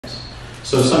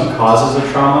So some causes of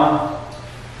trauma,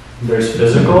 there's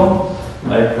physical,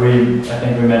 like I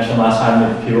think we mentioned last time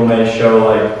that people may show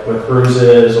like with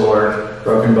bruises or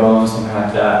broken bones, something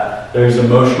like that. There's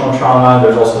emotional trauma,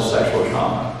 there's also sexual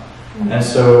trauma. And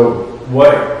so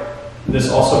what this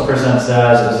also presents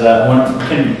as is that one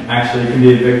can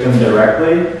be a victim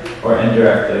directly or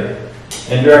indirectly.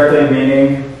 Indirectly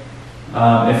meaning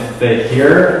if they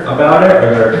hear about it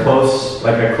or they're close,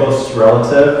 like a close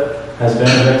relative has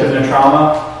been a victim of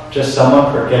trauma, just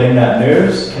someone getting that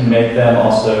news can make them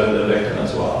also the victim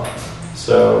as well.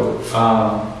 So,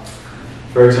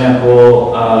 for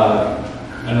example,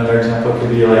 another example could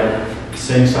be like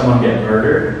seeing someone get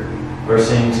murdered or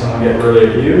seeing someone get really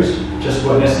abused. Just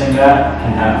witnessing that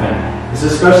can happen. It's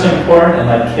especially important in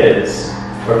like kids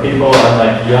or people are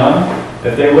like young.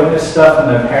 If they witness stuff from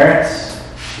their parents,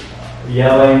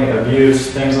 yelling,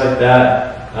 abuse, things like that,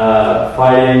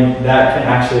 fighting, that can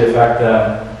actually affect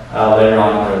them later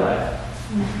on in their life.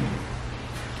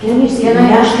 Can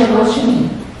I ask you a question?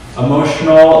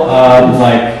 Emotional,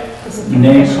 like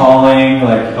name calling,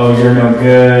 like, oh, you're no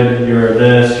good, you're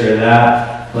this, you're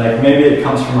that. Like maybe it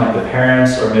comes from like the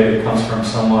parents, or maybe it comes from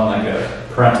someone like a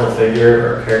parental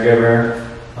figure or caregiver.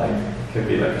 Like it could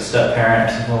be like a step parent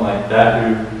or something like that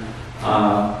who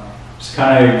just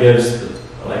kind of gives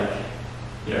like,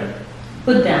 you know,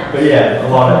 put down. But yeah, a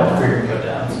lot of frequent put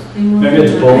downs. Maybe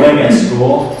it's bullying at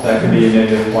school. That could be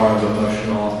maybe a form of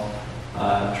emotional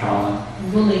trauma.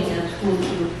 Bullying at school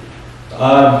too.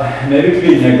 Maybe it could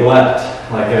be neglect,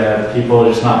 like people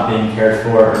just not being cared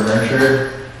for or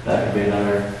nurtured. That could be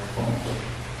another form.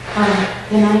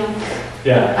 Can I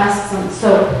Yeah. ask some?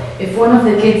 So, if one of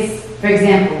the kids, for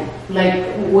example, like,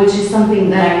 which is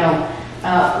something that I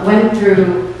know, went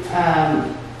through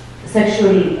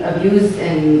sexual abuse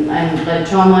and like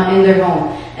trauma in their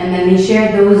home, and then they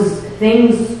shared those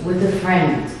things with a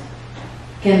friend,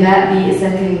 can that be a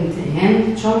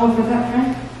second-hand trauma for that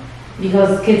friend?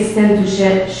 Because kids tend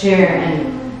to share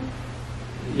and...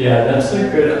 Yeah, that's a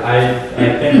good, I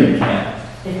think it can.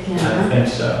 It can, I think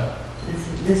so.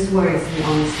 This worries me,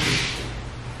 honestly.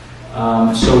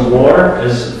 So war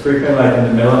is frequently like in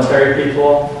the military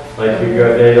people, like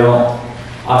they don't,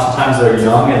 oftentimes they're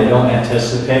young and they don't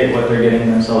anticipate what they're getting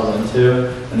themselves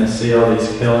into, and they see all these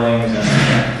killings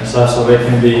and stuff, so they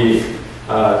can be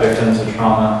victims of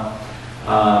trauma.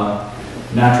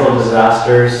 Natural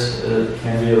disasters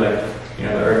can be like, you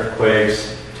know, the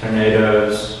earthquakes,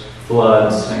 tornadoes,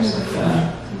 floods, things like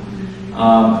that.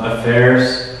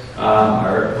 Affairs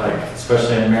are like,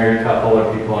 especially in a married couple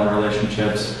or people in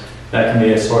relationships, that can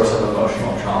be a source of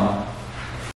emotional trauma.